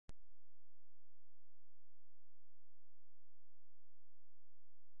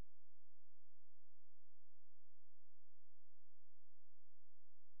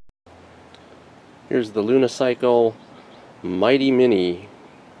Here's the LunaCycle Mighty Mini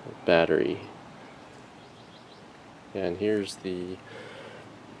battery. And here's the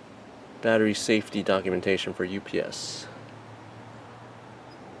battery safety documentation for UPS.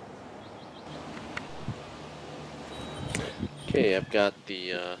 Okay, I've got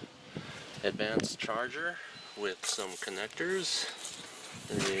the advanced charger with some connectors.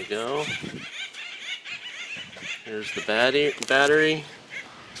 There you go. Here's the battery.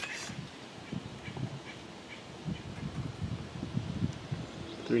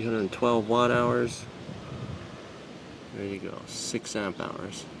 $312 watt hours. There you go, 6 amp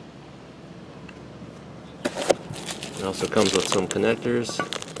hours. It also comes with some connectors.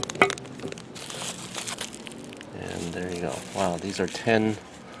 And there you go. Wow, these are 10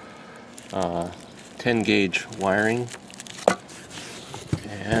 gauge wiring.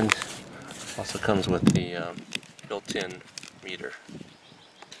 And also comes with the built-in meter.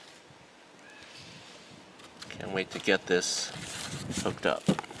 Can't wait to get this hooked up.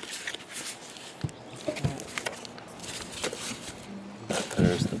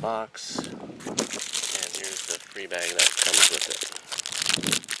 There's the box, and here's the free bag that comes with it.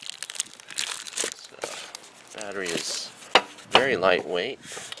 So, battery is very lightweight.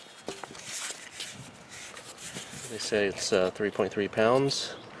 They say it's 3.3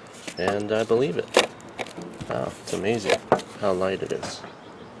 pounds, and I believe it. Wow, it's amazing how light it is.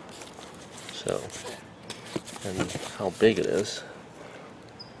 So, and how big it is.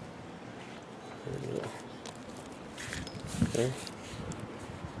 There you go. Okay.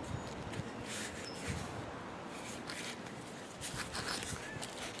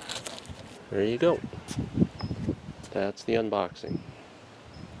 There you go. That's the unboxing.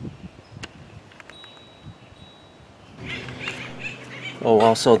 Oh,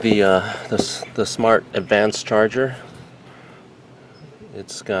 also the smart advanced charger.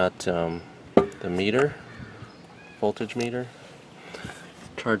 It's got the meter, voltage meter.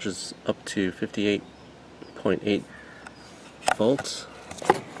 Charges up to 58.8 volts,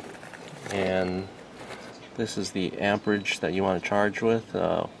 and this is the amperage that you want to charge with,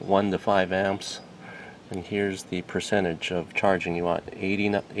 1 to 5 amps. And here's the percentage of charging you want, 80,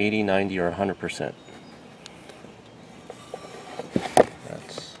 90, or 100%.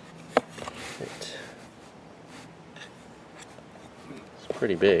 That's it. It's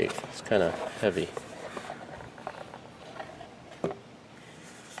pretty big. It's kind of heavy.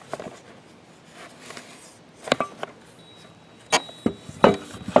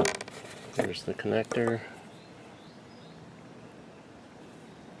 There's the connector.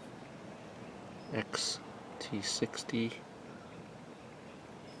 XT60.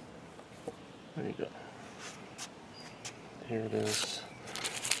 There you go. Here it is.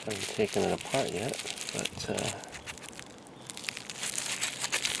 I haven't taken it apart yet, but there you go.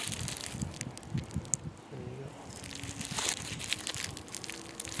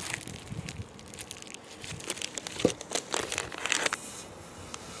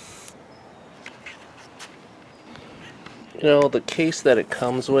 You know, the case that it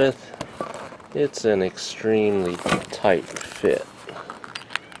comes with, it's an extremely tight fit.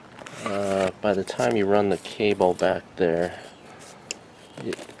 By the time you run the cable back there,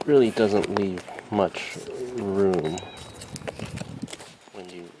 it really doesn't leave much room when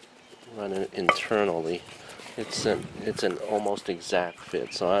you run it internally. It's an almost exact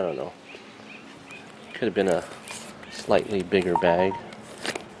fit, so I don't know. Could have been a slightly bigger bag,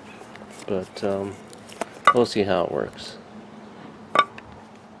 but we'll see how it works.